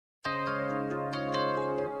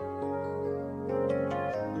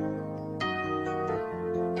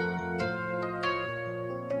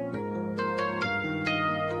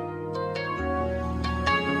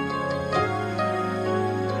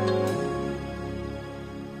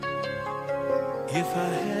If I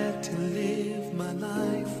had to live my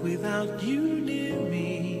life without you near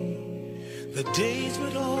me, the days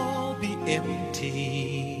would all be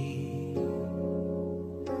empty.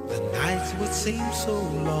 The nights would seem so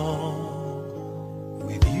long.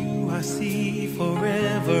 With you I see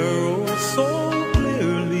forever oh so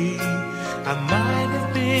clearly. I might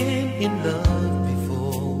have been in love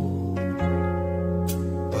before,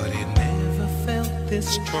 but it never felt this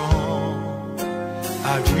strong.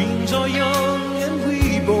 Our dreams are young and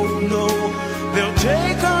we both know they'll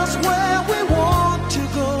take us where we want to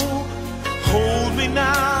go. Hold me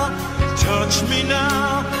now, touch me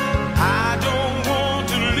now. I don't want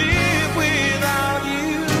to live without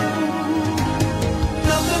you.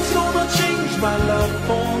 Nothing's gonna change my love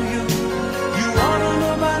for you. You ought to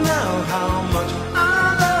know by now how much I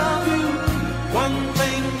love you. One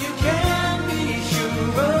thing you can be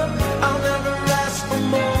sure of, I'll never ask for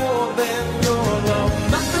more than your love.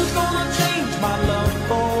 Nothing's gonna change my love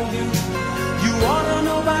for you. You ought to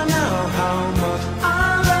know by now how much I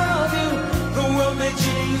love you. The world may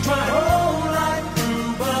change my whole life through,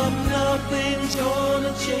 but nothing's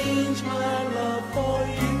gonna change my love for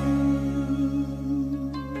you.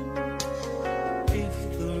 If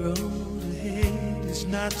the road ahead is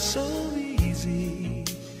not so easy,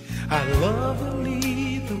 our love will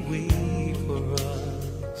lead the way for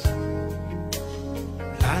us.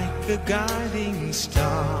 Like a guiding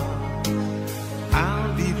star,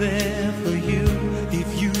 I'll be there for you if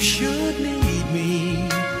you should need me.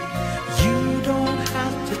 You don't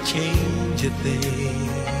have to change a thing.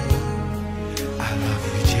 I love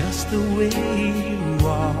you just the way you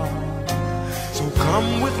are. So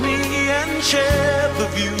come with me and share the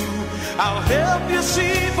view. I'll help you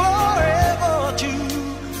see forever too.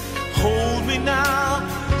 Hold me now,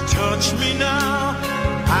 touch me now.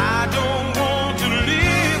 I don't want to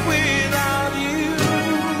live without you.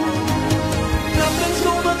 Nothing's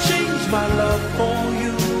gonna change my love for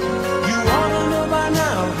you. You ought to know by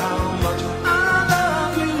now how much I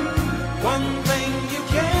love you. One thing you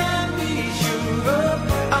can be sure of,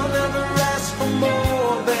 I'll never ask for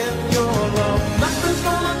more than your love. Nothing's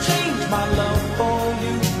gonna change my love for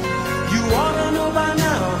you. You ought to know by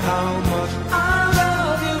now how much I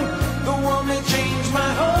love you. The one that changed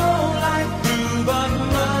my whole life through, but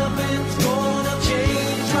nothing's gonna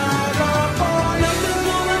change my love for you. Nothing's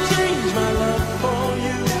gonna change my love for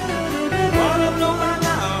you. You ought to know by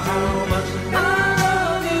now how much I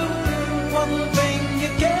love you. One thing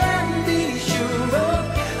you can be sure of,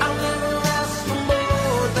 I'll never ask for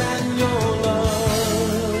more than your love.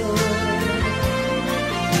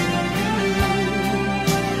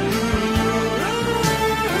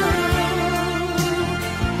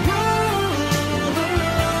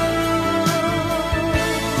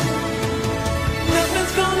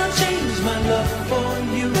 Nothing's gonna change my love for